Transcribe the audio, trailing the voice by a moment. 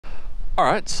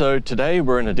Alright, so today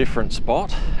we're in a different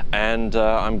spot and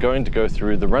I'm going to go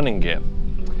through the running gear.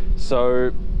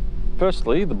 So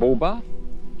firstly, the Bullbar,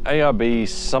 ARB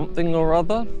something or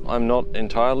other, I'm not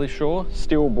entirely sure.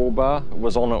 Steel Bullbar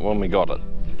was on it when we got it.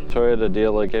 Toyota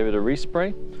dealer gave it a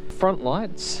respray. Front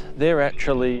lights, they're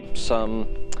actually some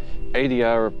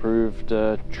ADR approved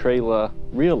trailer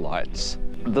rear lights.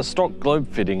 The stock globe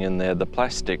fitting in there, the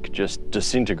plastic just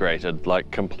disintegrated,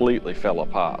 like completely fell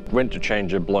apart. Went to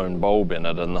change a blown bulb in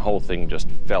it and the whole thing just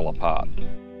fell apart.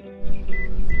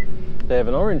 They have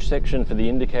an orange section for the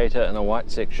indicator and a white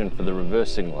section for the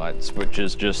reversing lights, which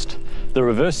is just the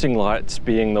reversing lights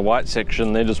being the white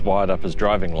section, they're just wired up as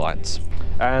driving lights.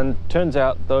 And turns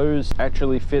out those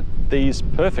actually fit these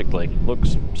perfectly,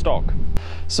 looks stock.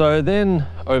 So then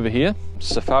over here,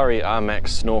 Safari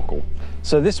R-Max Snorkel.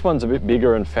 So this one's a bit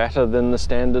bigger and fatter than the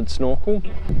standard Snorkel.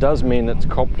 It does mean it's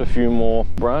copped a few more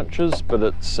branches, but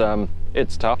it's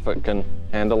tough, it can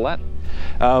handle that.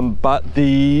 But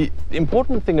the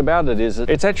important thing about it is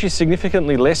it's actually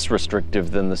significantly less restrictive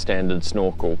than the standard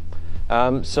Snorkel.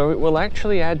 So it will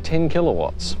actually add 10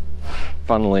 kilowatts,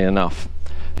 funnily enough.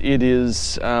 It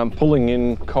is pulling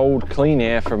in cold, clean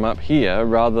air from up here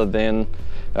rather than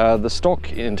the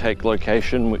stock intake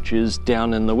location, which is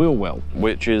down in the wheel well,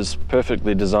 which is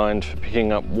perfectly designed for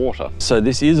picking up water. So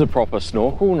this is a proper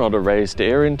snorkel, not a raised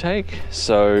air intake,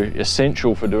 so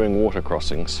essential for doing water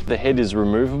crossings. The head is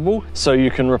removable, so you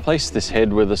can replace this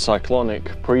head with a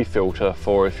cyclonic pre-filter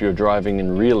for if you're driving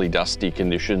in really dusty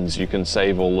conditions. You can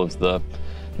save all of the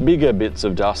bigger bits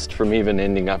of dust from even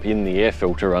ending up in the air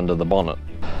filter under the bonnet.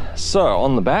 So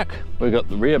on the back, we've got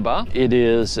the rear bar. It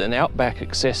is an Outback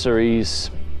Accessories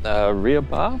rear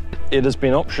bar. It has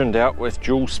been optioned out with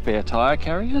dual spare tire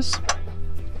carriers.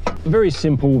 Very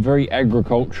simple, very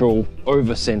agricultural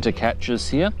over center catches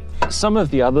here. Some of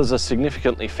the others are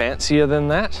significantly fancier than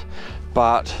that,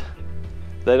 but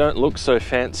they don't look so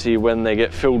fancy when they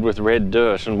get filled with red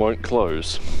dirt and won't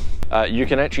close. You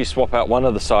can actually swap out one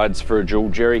of the sides for a dual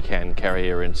jerry can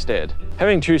carrier instead.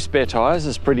 Having two spare tires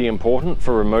is pretty important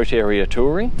for remote area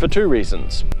touring for two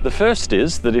reasons. The first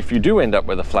is that if you do end up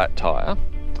with a flat tire,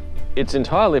 it's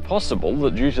entirely possible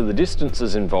that due to the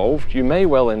distances involved, you may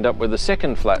well end up with a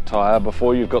second flat tire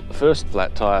before you've got the first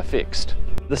flat tire fixed.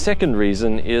 The second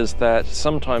reason is that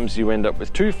sometimes you end up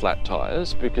with two flat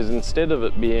tires because instead of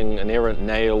it being an errant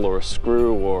nail or a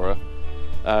screw or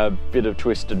a bit of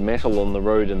twisted metal on the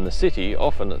road in the city,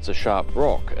 often it's a sharp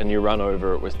rock and you run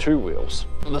over it with two wheels.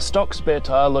 The stock spare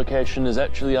tire location is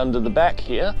actually under the back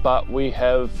here, but we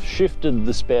have shifted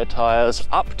the spare tires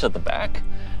up to the back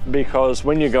because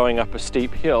when you're going up a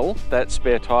steep hill, that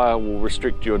spare tire will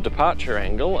restrict your departure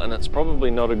angle and it's probably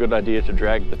not a good idea to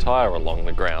drag the tire along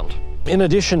the ground. In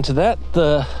addition to that,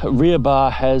 the rear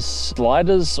bar has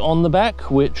sliders on the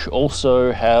back, which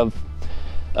also have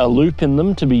a loop in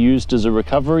them to be used as a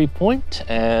recovery point,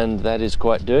 and that is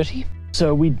quite dirty.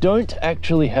 So we don't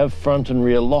actually have front and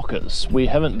rear lockers. We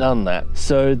haven't done that.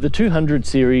 So the 200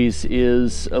 series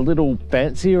is a little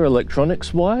fancier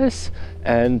electronics wise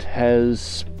and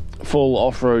has full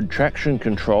off-road traction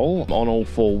control on all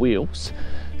four wheels.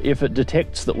 If it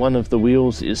detects that one of the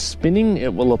wheels is spinning,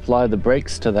 it will apply the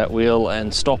brakes to that wheel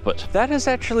and stop it. That has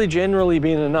actually generally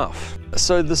been enough.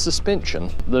 So the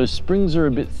suspension, those springs are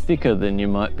a bit thicker than you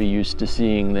might be used to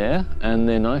seeing there, and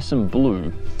they're nice and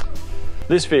blue.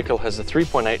 This vehicle has a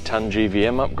 3.8 ton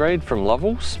GVM upgrade from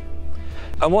Lovells.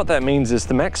 And what that means is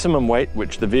the maximum weight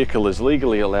which the vehicle is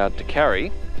legally allowed to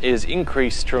carry is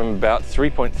increased from about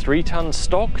 3.3 tons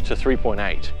stock to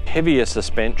 3.8. Heavier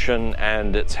suspension,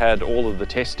 and it's had all of the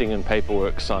testing and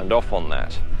paperwork signed off on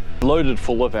that. Loaded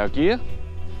full of our gear,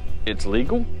 it's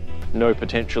legal, no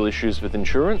potential issues with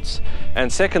insurance,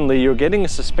 and secondly, you're getting a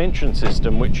suspension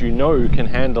system which you know can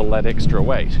handle that extra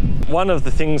weight. One of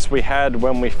the things we had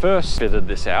when we first fitted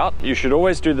this out, you should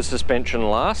always do the suspension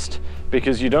last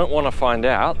because you don't want to find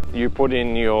out you put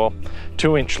in your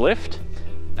 2-inch lift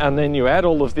and then you add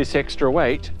all of this extra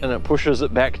weight and it pushes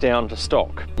it back down to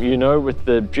stock. You know with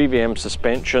the GVM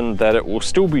suspension that it will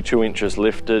still be 2 inches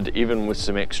lifted even with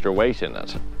some extra weight in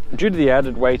it. Due to the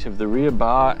added weight of the rear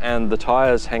bar and the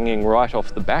tyres hanging right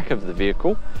off the back of the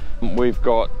vehicle, we've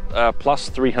got plus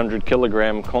 300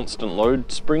 kilogram constant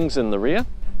load springs in the rear.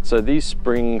 So these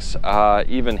springs are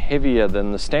even heavier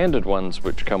than the standard ones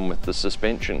which come with the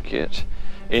suspension kit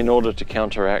in order to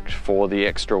counteract for the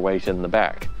extra weight in the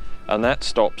back. And that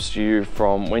stops you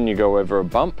from, when you go over a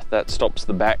bump, that stops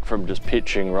the back from just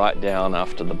pitching right down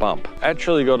after the bump.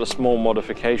 Actually got a small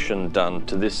modification done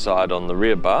to this side on the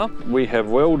rear bar. We have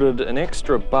welded an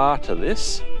extra bar to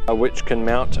this which can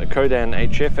mount a Codan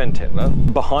HF antenna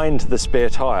behind the spare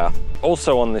tyre.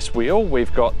 Also on this wheel,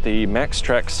 we've got the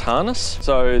MaxTrax harness.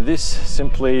 So this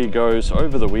simply goes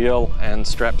over the wheel and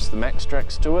straps the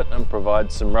MaxTrax to it and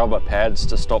provides some rubber pads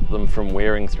to stop them from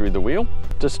wearing through the wheel.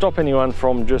 To stop anyone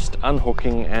from just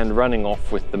unhooking and running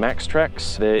off with the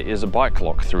MaxTrax, there is a bike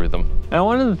lock through them. Now,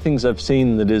 one of the things I've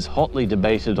seen that is hotly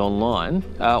debated online,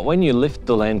 when you lift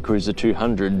the Landcruiser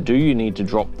 200, do you need to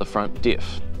drop the front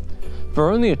diff? For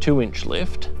only a 2-inch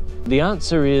lift, the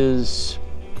answer is,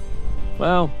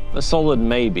 well, a solid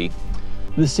maybe.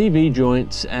 The CV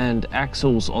joints and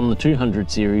axles on the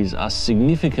 200 series are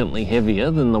significantly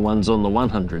heavier than the ones on the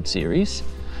 100 series,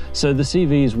 so the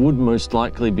CVs would most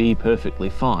likely be perfectly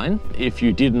fine if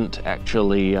you didn't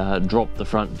actually drop the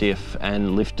front diff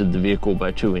and lifted the vehicle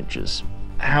by 2 inches.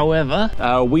 However,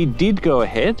 we did go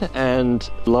ahead and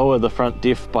lower the front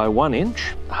diff by 1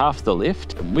 inch, half the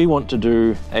lift. We want to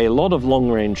do a lot of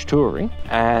long-range touring,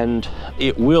 and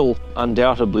it will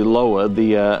undoubtedly lower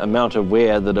the amount of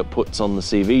wear that it puts on the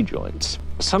CV joints.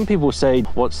 Some people say,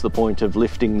 what's the point of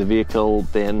lifting the vehicle,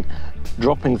 then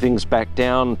dropping things back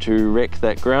down to wreck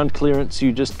that ground clearance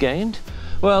you just gained?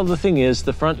 Well, the thing is,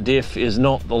 the front diff is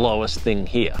not the lowest thing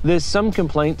here. There's some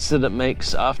complaints that it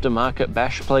makes aftermarket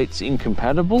bash plates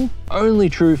incompatible. Only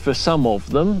true for some of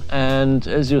them, and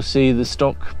as you'll see, the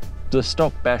stock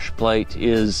bash plate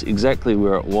is exactly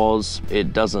where it was.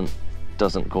 It doesn't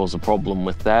cause a problem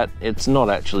with that. It's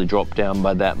not actually dropped down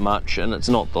by that much, and it's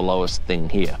not the lowest thing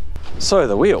here. So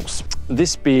the wheels.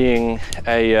 This being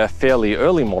a fairly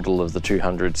early model of the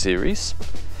 200 series,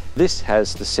 this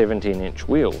has the 17-inch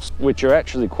wheels, which are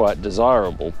actually quite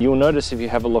desirable. You'll notice if you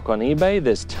have a look on eBay,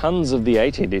 there's tons of the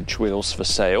 18-inch wheels for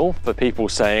sale for people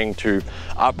saying to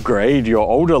upgrade your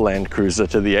older Landcruiser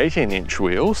to the 18-inch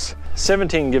wheels.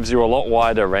 17 gives you a lot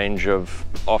wider range of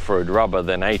off-road rubber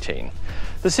than 18.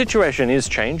 The situation is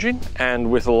changing,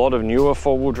 and with a lot of newer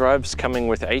four-wheel drives coming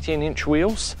with 18-inch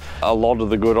wheels, a lot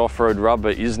of the good off-road rubber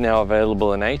is now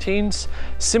available in 18s.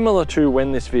 Similar to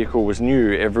when this vehicle was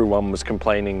new, everyone was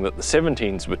complaining that the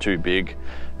 17s were too big,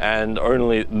 and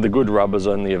only the good rubber's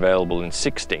only available in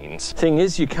 16s. Thing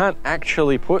is, you can't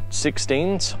actually put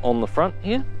 16s on the front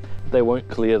here. They won't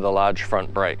clear the large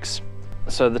front brakes.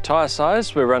 So the tyre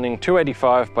size, we're running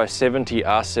 285 by 70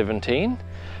 R17.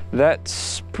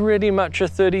 That's pretty much a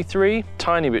 33,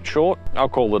 tiny bit short. I'll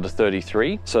call it a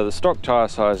 33. So the stock tyre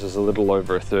size is a little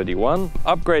over a 31.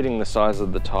 Upgrading the size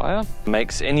of the tyre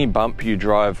makes any bump you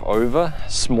drive over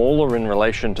smaller in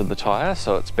relation to the tyre,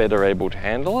 so it's better able to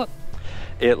handle it.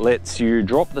 It lets you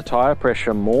drop the tyre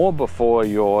pressure more before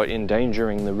you're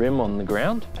endangering the rim on the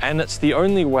ground. And it's the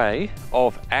only way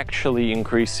of actually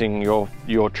increasing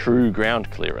your true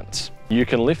ground clearance. You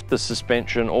can lift the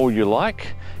suspension all you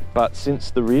like, but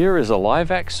since the rear is a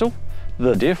live axle,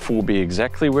 the diff will be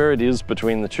exactly where it is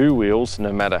between the two wheels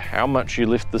no matter how much you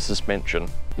lift the suspension.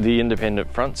 The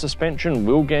independent front suspension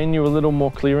will gain you a little more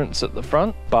clearance at the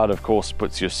front, but of course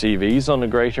puts your CVs on a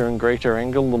greater and greater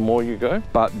angle the more you go.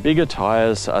 But bigger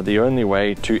tyres are the only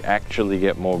way to actually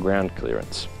get more ground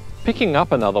clearance. Picking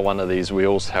up another one of these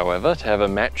wheels, however, to have a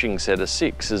matching set of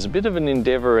 6 is a bit of an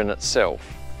endeavour in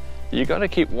itself. You got to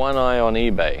keep one eye on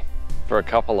eBay for a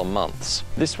couple of months.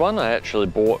 This one I actually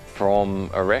bought from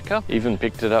a wrecker, even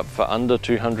picked it up for under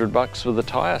 200 bucks with a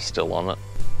tyre still on it.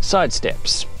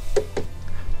 Sidesteps.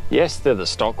 Yes, they're the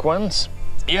stock ones.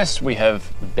 Yes, we have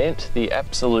bent the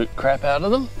absolute crap out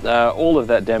of them. All of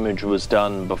that damage was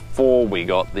done before we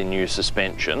got the new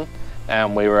suspension,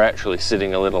 and we were actually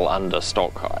sitting a little under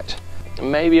stock height.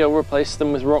 Maybe I'll replace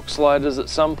them with rock sliders at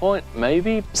some point,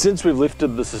 maybe. Since we've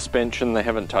lifted the suspension, they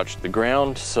haven't touched the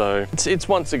ground, so it's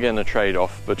once again a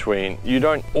trade-off between you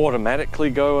don't automatically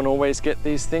go and always get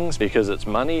these things because it's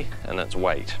money and it's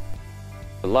weight.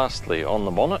 Lastly, on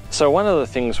the bonnet. So one of the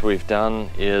things we've done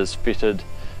is fitted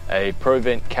a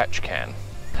Provent catch can.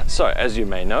 So as you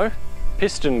may know,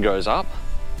 piston goes up,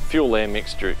 fuel air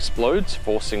mixture explodes,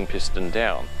 forcing piston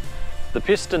down. The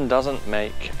piston doesn't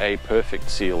make a perfect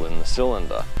seal in the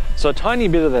cylinder, so a tiny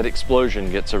bit of that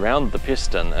explosion gets around the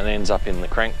piston and ends up in the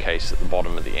crankcase at the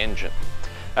bottom of the engine.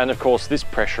 And of course this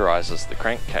pressurizes the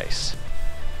crankcase.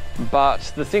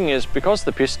 But the thing is, because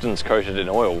the piston's coated in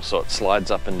oil so it slides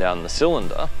up and down the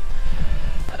cylinder,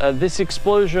 this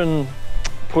explosion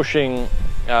pushing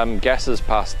gases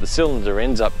past the cylinder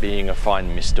ends up being a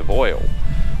fine mist of oil.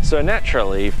 So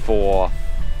naturally, for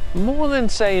more than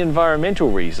say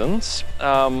environmental reasons,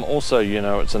 also, you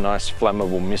know, it's a nice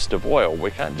flammable mist of oil.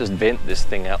 We can't just vent this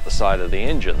thing out the side of the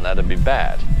engine, that'd be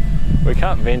bad. We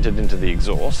can't vent it into the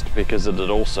exhaust because it'd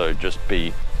also just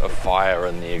be a fire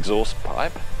in the exhaust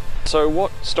pipe. So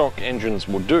what stock engines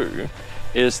will do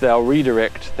is they'll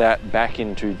redirect that back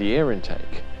into the air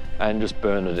intake and just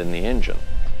burn it in the engine.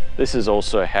 This is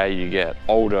also how you get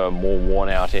older, more worn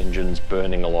out engines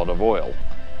burning a lot of oil.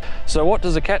 So what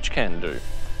does a catch can do?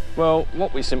 Well,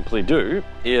 what we simply do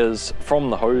is, from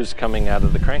the hose coming out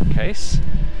of the crankcase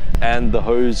and the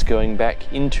hose going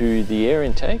back into the air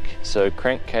intake, so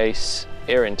crankcase,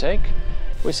 air intake,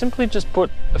 we simply just put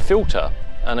a filter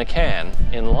and a can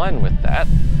in line with that.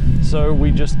 So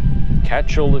we just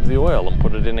catch all of the oil and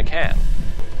put it in a can.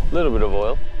 A little bit of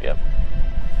oil, yep.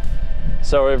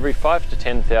 So every 5 to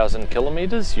 10,000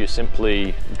 kilometers, you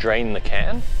simply drain the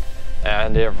can,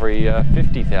 and every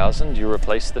 50,000 you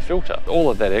replace the filter. All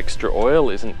of that extra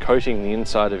oil isn't coating the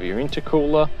inside of your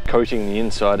intercooler, coating the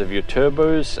inside of your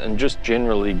turbos, and just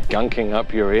generally gunking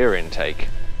up your air intake.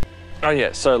 Oh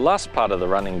yeah, so last part of the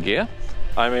running gear.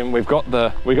 I mean, we got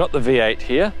the V8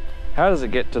 here. How does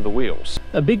it get to the wheels?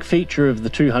 A big feature of the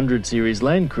 200 series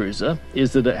Landcruiser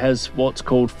is that it has what's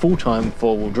called full-time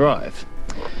four-wheel drive.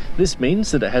 This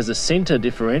means that it has a centre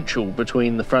differential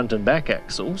between the front and back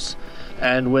axles,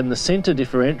 and when the centre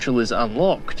differential is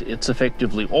unlocked, it's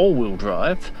effectively all-wheel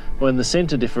drive. When the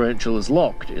centre differential is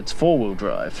locked, it's four-wheel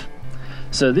drive.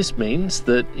 So this means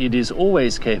that it is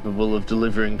always capable of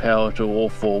delivering power to all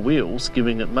four wheels,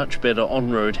 giving it much better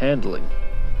on-road handling.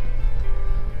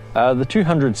 The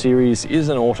 200 series is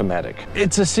an automatic.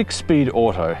 It's a 6-speed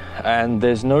auto, and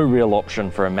there's no real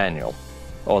option for a manual.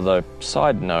 Although,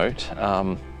 side note,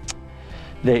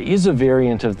 there is a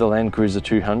variant of the Landcruiser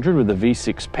 200 with a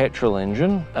V6 petrol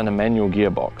engine and a manual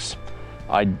gearbox.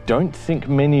 I don't think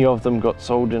many of them got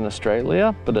sold in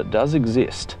Australia, but it does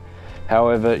exist.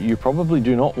 However, you probably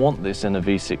do not want this in a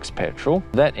V6 petrol.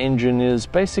 That engine is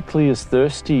basically as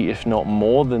thirsty, if not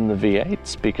more, than the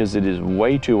V8s, because it is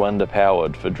way too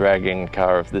underpowered for dragging a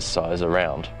car of this size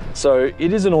around. So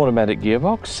it is an automatic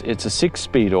gearbox. It's a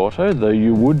 6-speed auto, though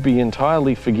you would be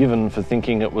entirely forgiven for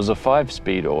thinking it was a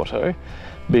 5-speed auto,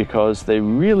 because they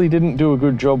really didn't do a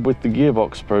good job with the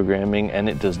gearbox programming, and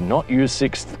it does not use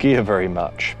 6th gear very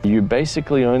much. You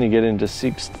basically only get into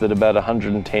 6th at about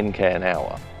 110 k an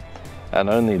hour. And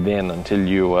only then until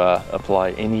you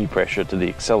apply any pressure to the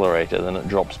accelerator, then it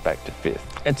drops back to 5th.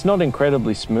 It's not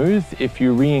incredibly smooth. If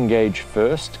you re-engage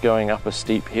first going up a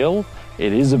steep hill,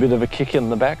 it is a bit of a kick in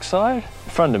the backside.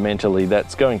 Fundamentally,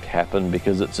 that's going to happen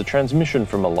because it's a transmission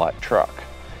from a light truck.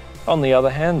 On the other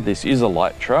hand, this is a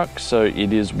light truck, so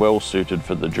it is well suited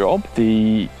for the job.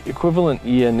 The equivalent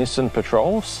year Nissan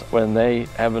Patrols, when they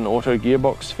have an auto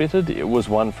gearbox fitted, it was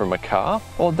one from a car.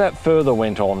 Well, that further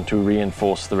went on to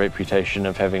reinforce the reputation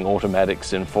of having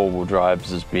automatics in four-wheel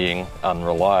drives as being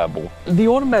unreliable. The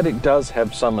automatic does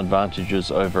have some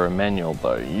advantages over a manual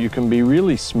though. You can be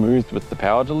really smooth with the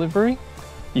power delivery.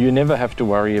 You never have to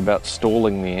worry about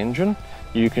stalling the engine.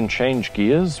 You can change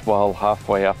gears while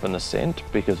halfway up an ascent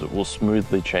because it will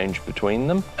smoothly change between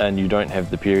them, and you don't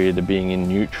have the period of being in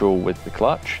neutral with the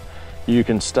clutch. You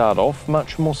can start off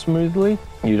much more smoothly.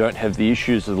 You don't have the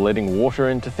issues of letting water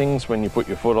into things when you put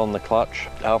your foot on the clutch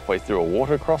halfway through a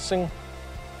water crossing.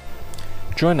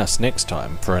 Join us next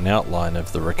time for an outline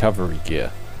of the recovery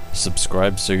gear.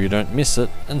 Subscribe so you don't miss it,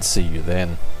 and see you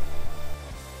then.